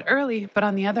go to bed early. But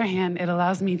on the other hand, it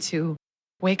allows me to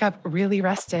wake up really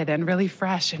rested and really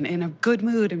fresh and in a good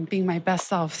mood and being my best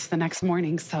self the next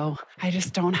morning. So I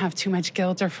just don't have too much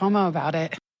guilt or FOMO about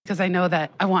it because I know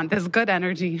that I want this good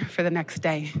energy for the next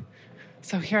day.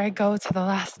 So here I go to the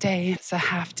last day. It's a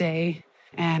half day,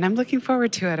 and I'm looking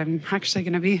forward to it. I'm actually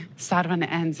going to be sad when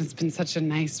it ends. It's been such a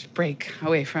nice break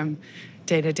away from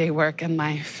day-to-day work and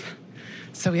life.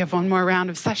 So we have one more round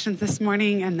of sessions this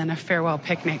morning and then a farewell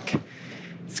picnic.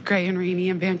 It's gray and rainy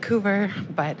in Vancouver,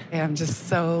 but I'm just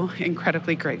so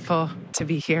incredibly grateful to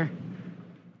be here.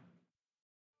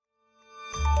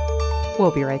 We'll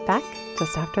be right back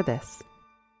just after this.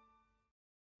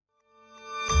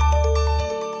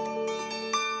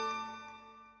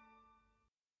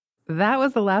 That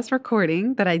was the last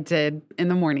recording that I did in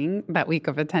the morning that week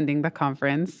of attending the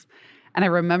conference. And I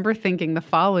remember thinking the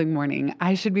following morning,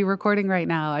 I should be recording right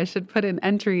now. I should put an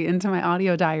entry into my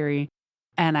audio diary.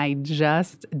 And I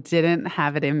just didn't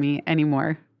have it in me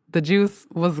anymore. The juice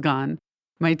was gone.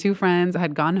 My 2 friends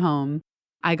had gone home.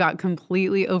 I got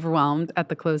completely overwhelmed at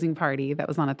the closing party that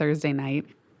was on a Thursday night.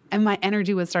 And my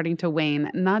energy was starting to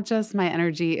wane, not just my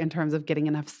energy in terms of getting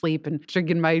enough sleep and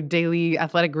drinking my daily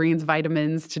Athletic Greens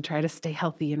vitamins to try to stay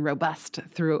healthy and robust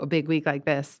through a big week like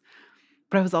this,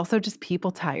 but I was also just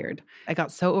people tired. I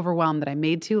got so overwhelmed that I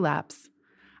made 2 laps.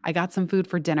 I got some food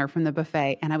for dinner from the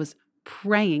buffet, and I was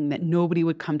praying that nobody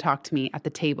would come talk to me at the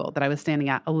table that I was standing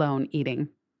at alone eating.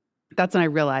 That's when I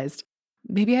realized,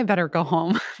 maybe I better go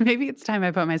home. Maybe it's time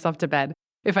I put myself to bed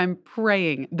if I'm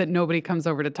praying that nobody comes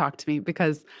over to talk to me,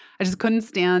 because I just couldn't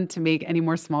stand to make any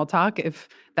more small talk if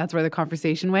that's where the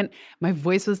conversation went. My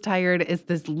voice was tired. It's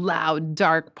this loud,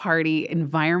 dark party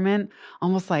environment,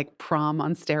 almost like prom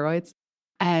on steroids.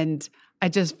 And I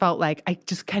just felt like I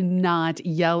just cannot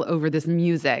yell over this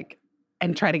music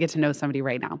and try to get to know somebody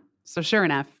right now. So sure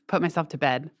enough, put myself to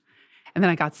bed. And then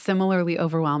I got similarly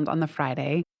overwhelmed on the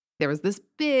Friday. There was this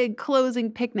big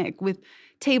closing picnic with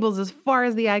tables as far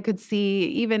as the eye could see,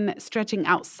 even stretching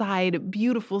outside,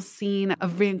 beautiful scene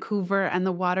of Vancouver and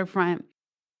the waterfront.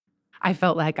 I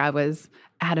felt like I was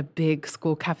at a big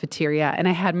school cafeteria and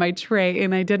I had my tray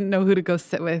and I didn't know who to go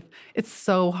sit with. It's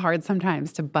so hard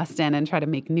sometimes to bust in and try to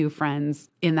make new friends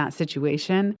in that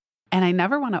situation. And I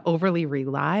never want to overly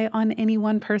rely on any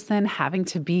one person having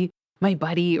to be my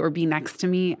buddy or be next to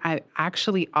me. I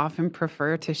actually often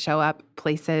prefer to show up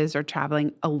places or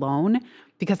traveling alone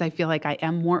because I feel like I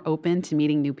am more open to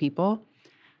meeting new people.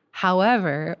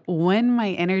 However, when my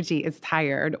energy is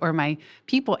tired or my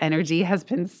people energy has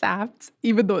been sapped,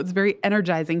 even though it's very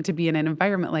energizing to be in an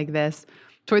environment like this,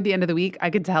 toward the end of the week, I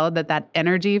could tell that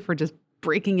energy for just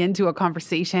breaking into a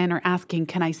conversation or asking,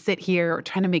 can I sit here, or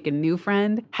trying to make a new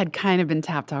friend had kind of been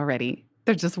tapped already.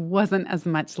 There just wasn't as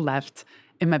much left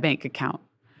in my bank account.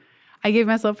 I gave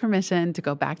myself permission to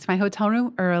go back to my hotel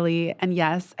room early. And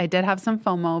yes, I did have some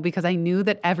FOMO because I knew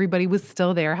that everybody was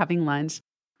still there having lunch,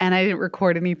 and I didn't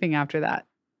record anything after that.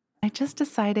 I just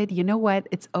decided, you know what?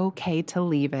 It's okay to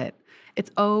leave it.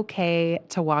 It's okay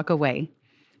to walk away.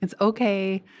 It's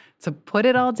okay to put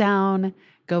it all down,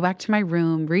 go back to my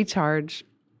room, recharge.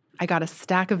 I got a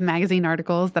stack of magazine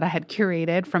articles that I had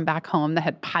curated from back home that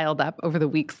had piled up over the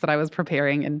weeks that I was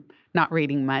preparing and not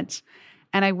reading much.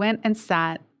 And I went and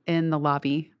sat in the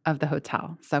lobby of the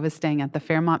hotel. So I was staying at the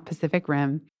Fairmont Pacific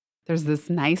Rim. There's this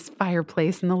nice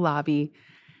fireplace in the lobby.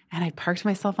 And I parked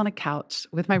myself on a couch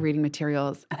with my reading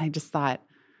materials. And I just thought,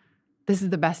 this is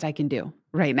the best I can do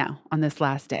right now on this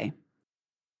last day.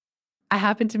 I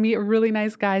happened to meet a really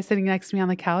nice guy sitting next to me on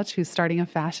the couch who's starting a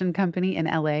fashion company in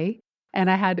LA.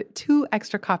 And I had 2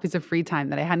 extra copies of Free Time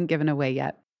that I hadn't given away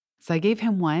yet. So I gave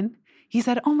him one. He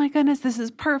said, oh my goodness, this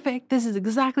is perfect. This is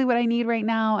exactly what I need right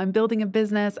now. I'm building a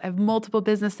business. I have multiple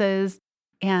businesses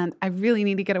and I really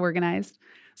need to get organized.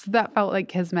 So that felt like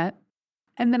kismet.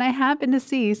 And then I happened to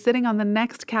see sitting on the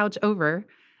next couch over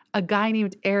a guy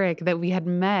named Eric that we had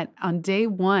met on day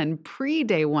 1,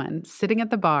 pre-day 1, sitting at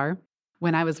the bar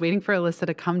when I was waiting for Alyssa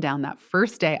to come down that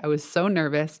first day. I was so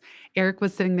nervous. Eric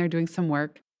was sitting there doing some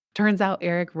work. Turns out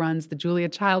Eric runs the Julia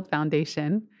Child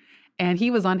Foundation, and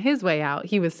he was on his way out.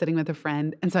 He was sitting with a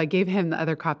friend, and so I gave him the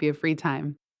other copy of Free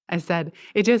Time. I said,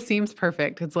 it just seems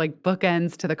perfect. It's like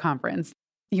bookends to the conference.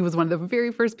 He was one of the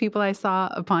very first people I saw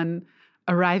upon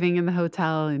arriving in the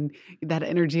hotel and that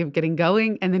energy of getting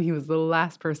going, and then he was the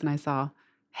last person I saw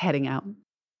heading out.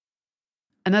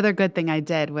 Another good thing I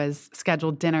did was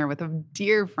schedule dinner with a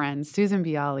dear friend, Susan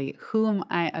Bialy, whom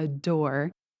I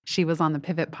adore. She was on the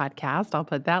Pivot podcast. I'll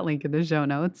put that link in the show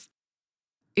notes.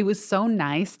 It was so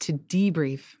nice to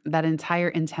debrief that entire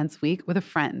intense week with a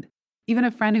friend, even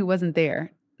a friend who wasn't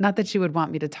there. Not that she would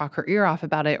want me to talk her ear off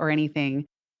about it or anything,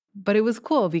 but it was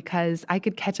cool because I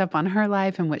could catch up on her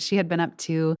life and what she had been up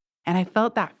to. And I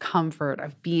felt that comfort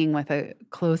of being with a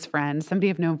close friend, somebody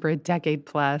I've known for a decade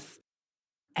plus,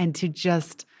 and to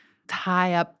just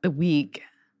tie up the week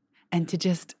and to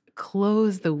just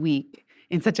close the week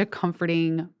in such a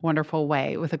comforting, wonderful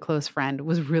way with a close friend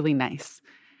was really nice.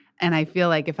 And I feel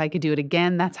like if I could do it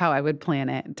again, that's how I would plan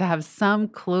it, to have some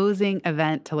closing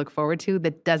event to look forward to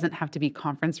that doesn't have to be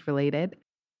conference related,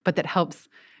 but that helps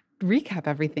recap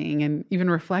everything and even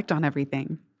reflect on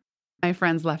everything. My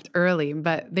friends left early,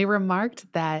 but they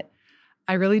remarked that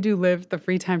I really do live the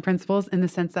Free Time principles in the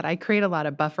sense that I create a lot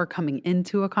of buffer coming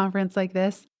into a conference like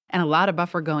this and a lot of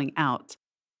buffer going out.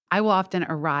 I will often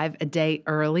arrive a day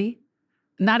early,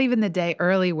 not even the day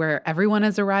early where everyone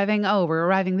is arriving. Oh, we're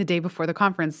arriving the day before the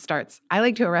conference starts. I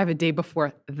like to arrive a day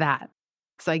before that.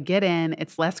 So I get in,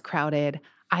 it's less crowded.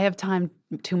 I have time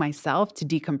to myself to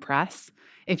decompress.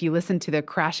 If you listen to the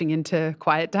Crashing Into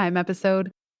Quiet Time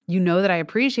episode, you know that I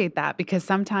appreciate that because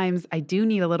sometimes I do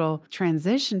need a little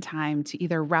transition time to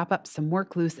either wrap up some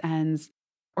work loose ends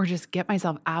or just get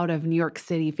myself out of New York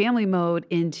City family mode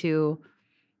into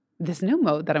this new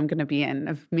mode that I'm going to be in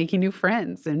of making new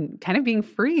friends and kind of being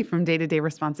free from day-to-day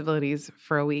responsibilities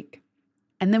for a week.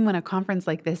 And then when a conference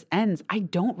like this ends, I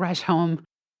don't rush home.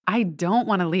 I don't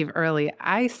want to leave early.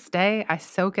 I stay, I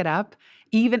soak it up,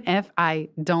 even if I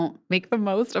don't make the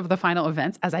most of the final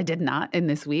events, as I did not in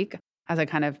this week, as I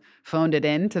kind of phoned it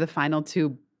in to the final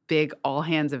 2 big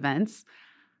all-hands events.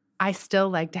 I still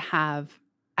like to have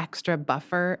extra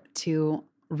buffer to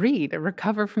read,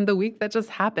 recover from the week that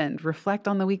just happened, reflect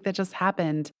on the week that just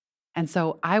happened. And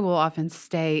so I will often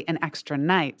stay an extra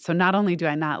night. So not only do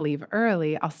I not leave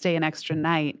early, I'll stay an extra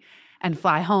night and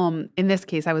fly home. In this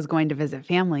case, I was going to visit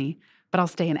family, but I'll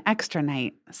stay an extra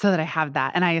night so that I have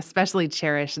that. And I especially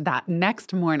cherish that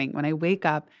next morning when I wake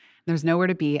up, there's nowhere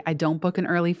to be. I don't book an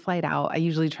early flight out. I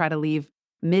usually try to leave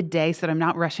midday so that I'm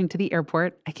not rushing to the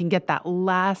airport. I can get that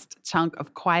last chunk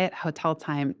of quiet hotel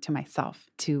time to myself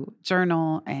to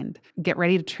journal and get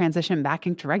ready to transition back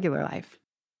into regular life.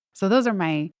 So those are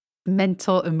my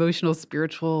mental, emotional,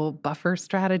 spiritual buffer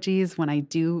strategies when I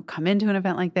do come into an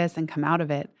event like this and come out of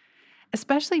it.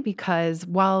 especially because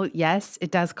while, yes,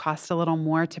 it does cost a little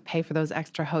more to pay for those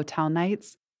extra hotel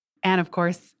nights, and of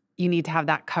course, you need to have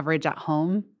that coverage at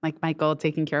home, like Michael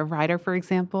taking care of Ryder, for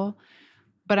example.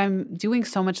 But I'm doing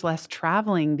so much less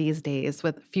traveling these days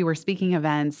with fewer speaking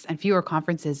events and fewer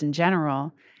conferences in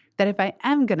general that if I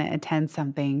am going to attend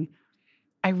something,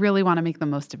 I really want to make the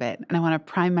most of it. And I want to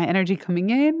prime my energy coming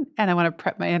in and I want to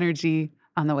prep my energy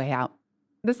on the way out.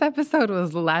 This episode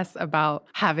was less about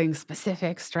having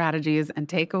specific strategies and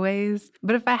takeaways,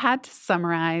 but if I had to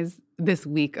summarize this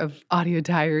week of audio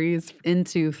diaries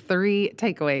into 3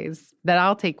 takeaways that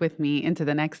I'll take with me into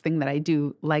the next thing that I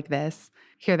do like this,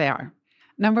 here they are.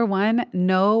 Number 1,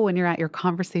 know when you're at your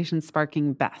conversation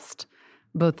sparking best,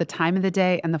 both the time of the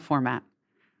day and the format.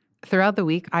 Throughout the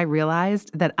week, I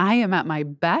realized that I am at my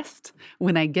best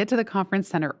when I get to the conference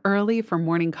center early for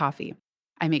morning coffee.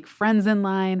 I make friends in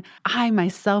line. I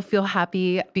myself feel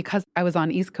happy because I was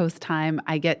on East Coast time.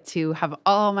 I get to have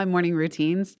all my morning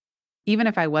routines. Even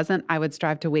if I wasn't, I would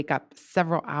strive to wake up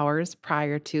several hours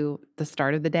prior to the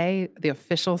start of the day, the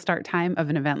official start time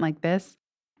of an event like this.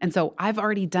 And so I've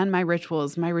already done my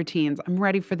rituals, my routines. I'm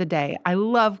ready for the day. I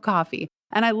love coffee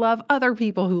and I love other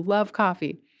people who love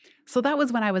coffee. So that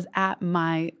was when I was at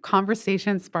my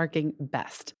conversation sparking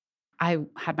best. I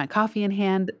had my coffee in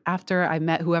hand after I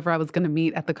met whoever I was going to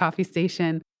meet at the coffee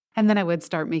station. And then I would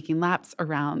start making laps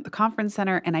around the conference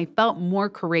center. And I felt more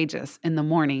courageous in the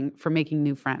morning for making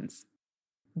new friends.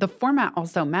 The format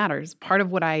also matters. Part of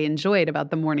what I enjoyed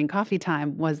about the morning coffee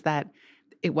time was that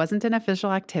it wasn't an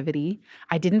official activity.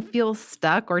 I didn't feel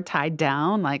stuck or tied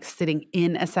down, like sitting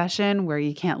in a session where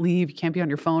you can't leave. You can't be on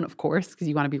your phone, of course, because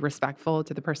you want to be respectful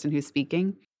to the person who's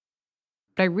speaking.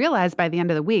 But I realized by the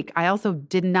end of the week, I also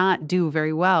did not do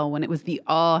very well when it was the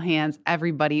all hands,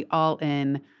 everybody all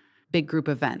in big group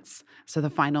events. So the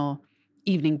final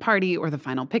evening party or the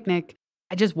final picnic,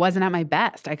 I just wasn't at my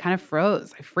best. I kind of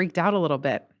froze. I freaked out a little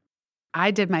bit.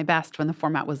 I did my best when the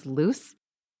format was loose,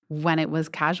 when it was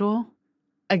casual.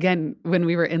 Again, when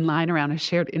we were in line around a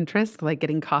shared interest, like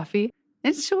getting coffee.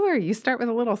 And sure, you start with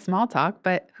a little small talk,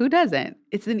 but who doesn't?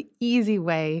 It's an easy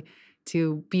way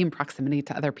to be in proximity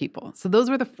to other people. So those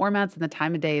were the formats and the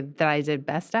time of day that I did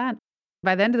best at.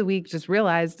 By the end of the week, just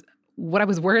realized what I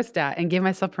was worst at and gave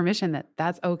myself permission that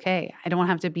that's okay. I don't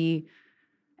have to be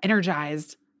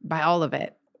energized by all of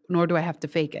it, nor do I have to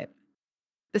fake it.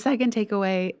 The second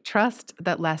takeaway, trust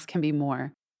that less can be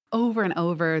more. Over and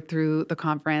over through the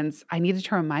conference, I needed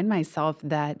to remind myself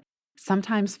that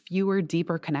sometimes fewer,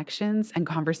 deeper connections and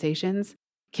conversations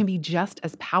can be just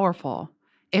as powerful,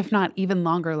 if not even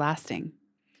longer lasting.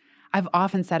 I've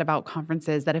often said about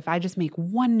conferences that if I just make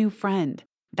one new friend,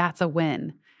 that's a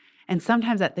win. And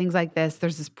sometimes at things like this,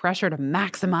 there's this pressure to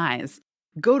maximize.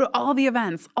 Go to all the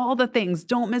events, all the things,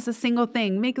 don't miss a single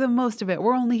thing, make the most of it.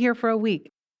 We're only here for a week.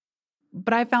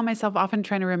 But I found myself often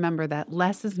trying to remember that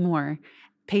less is more,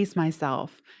 pace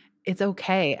myself. It's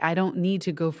okay. I don't need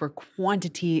to go for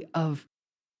quantity of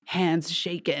hands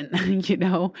shaken,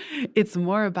 It's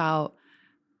more about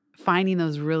finding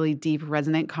those really deep,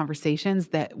 resonant conversations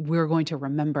that we're going to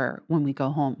remember when we go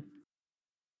home.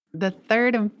 The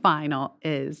third and final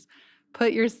is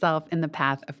put yourself in the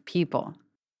path of people.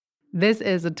 This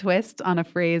is a twist on a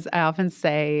phrase I often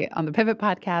say on the Pivot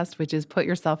podcast, which is put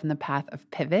yourself in the path of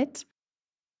pivot.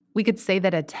 We could say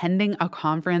that attending a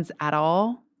conference at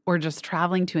all, or just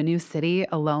traveling to a new city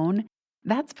alone,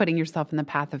 that's putting yourself in the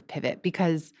path of pivot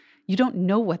because you don't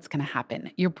know what's going to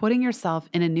happen. You're putting yourself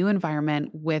in a new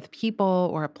environment with people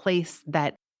or a place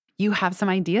that you have some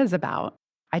ideas about.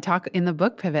 I talk in the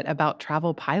book Pivot about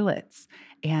travel pilots,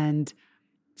 and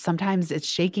sometimes it's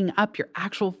shaking up your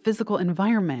actual physical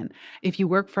environment. If you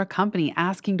work for a company,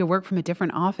 asking to work from a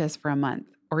different office for a month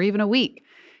or even a week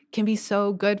can be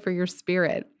so good for your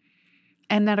spirit.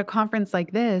 And at a conference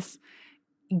like this,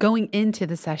 going into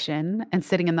the session and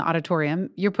sitting in the auditorium,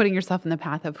 you're putting yourself in the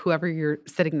path of whoever you're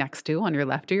sitting next to on your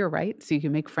left or your right, so you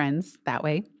can make friends that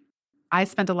way. I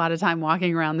spent a lot of time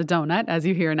walking around the donut, as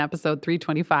you hear in episode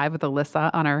 325 with Alyssa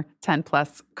on our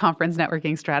 10+ conference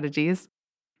networking strategies.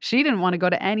 She didn't want to go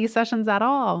to any sessions at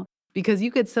all because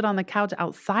you could sit on the couch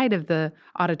outside of the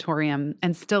auditorium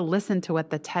and still listen to what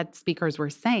the TED speakers were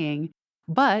saying,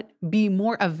 but be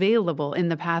more available in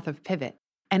the path of pivot.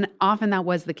 And often that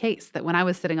was the case, that when I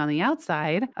was sitting on the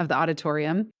outside of the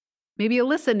auditorium, maybe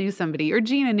Alyssa knew somebody or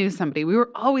Gina knew somebody. We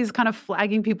were always kind of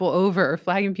flagging people over,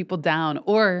 flagging people down,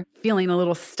 or feeling a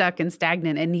little stuck and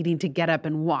stagnant and needing to get up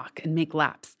and walk and make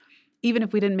laps. Even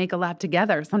if we didn't make a lap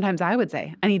together, sometimes I would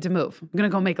say, I need to move. I'm going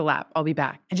to go make a lap. I'll be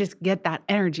back. And just get that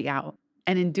energy out.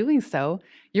 And in doing so,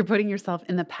 you're putting yourself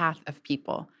in the path of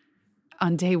people.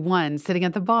 on day one, sitting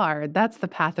at the bar, that's the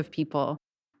path of people.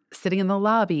 Sitting in the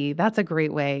lobby, that's a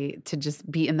great way to just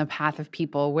be in the path of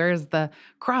people. Where's the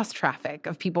cross traffic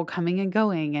of people coming and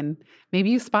going? And maybe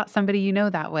you spot somebody you know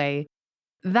that way.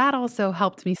 That also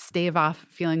helped me stave off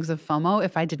feelings of FOMO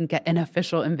if I didn't get an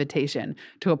official invitation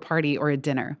to a party or a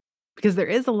dinner, because there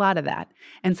is a lot of that.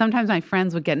 And sometimes my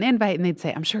friends would get an invite and they'd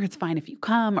say, I'm sure it's fine if you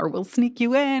come, or we'll sneak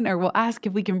you in, or we'll ask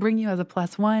if we can bring you as a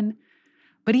 +1.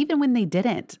 But even when they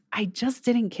didn't, I just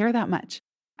didn't care that much.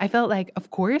 I felt like,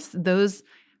 of course, those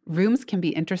rooms can be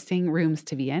interesting rooms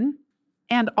to be in.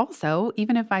 And also,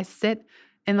 even if I sit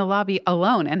in the lobby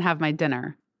alone and have my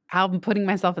dinner, I'm putting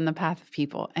myself in the path of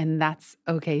people, and that's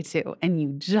okay too. And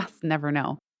you just never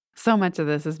know. So much of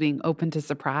this is being open to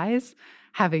surprise,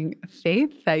 having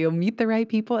faith that you'll meet the right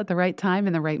people at the right time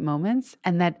in the right moments,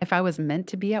 and that if I was meant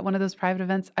to be at one of those private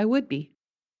events, I would be.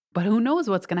 But who knows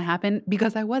what's going to happen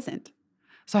because I wasn't.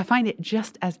 So I find it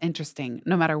just as interesting,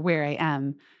 no matter where I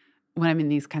am, when I'm in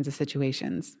these kinds of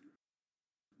situations.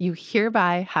 You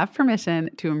hereby have permission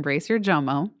to embrace your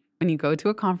JOMO when you go to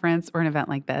a conference or an event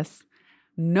like this,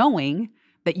 knowing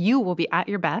that you will be at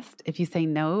your best if you say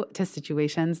no to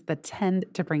situations that tend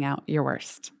to bring out your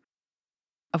worst.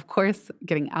 Of course,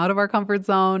 getting out of our comfort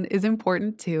zone is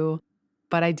important too,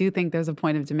 but I do think there's a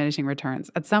point of diminishing returns.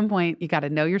 At some point, you got to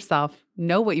know yourself,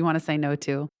 know what you want to say no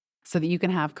to, so that you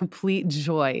can have complete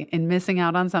joy in missing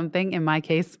out on something, in my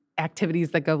case,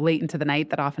 activities that go late into the night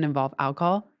that often involve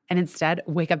alcohol, and instead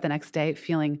wake up the next day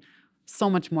feeling so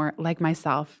much more like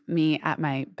myself, me at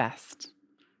my best.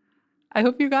 I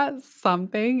hope you got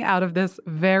something out of this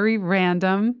very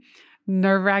random,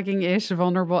 nerve-wracking-ish,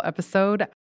 vulnerable episode.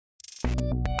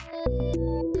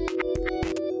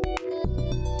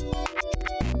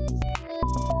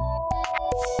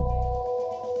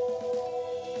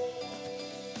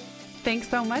 Thanks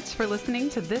so much for listening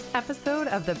to this episode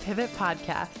of the Pivot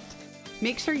Podcast.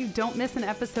 Make sure you don't miss an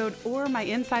episode or my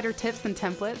insider tips and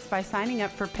templates by signing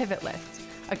up for Pivot List,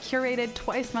 a curated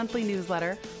twice-monthly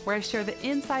newsletter where I share the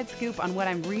inside scoop on what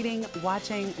I'm reading,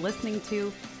 watching, listening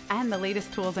to, and the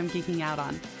latest tools I'm geeking out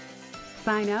on.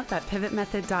 Sign up at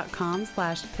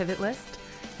pivotmethod.com/pivotlist.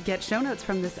 Get show notes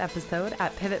from this episode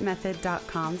at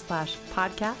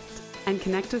pivotmethod.com/podcast and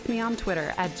connect with me on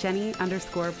Twitter at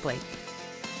Jenny_Blake.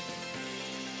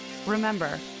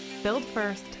 Remember, build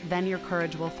first, then your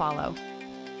courage will follow.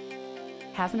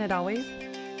 Hasn't it always?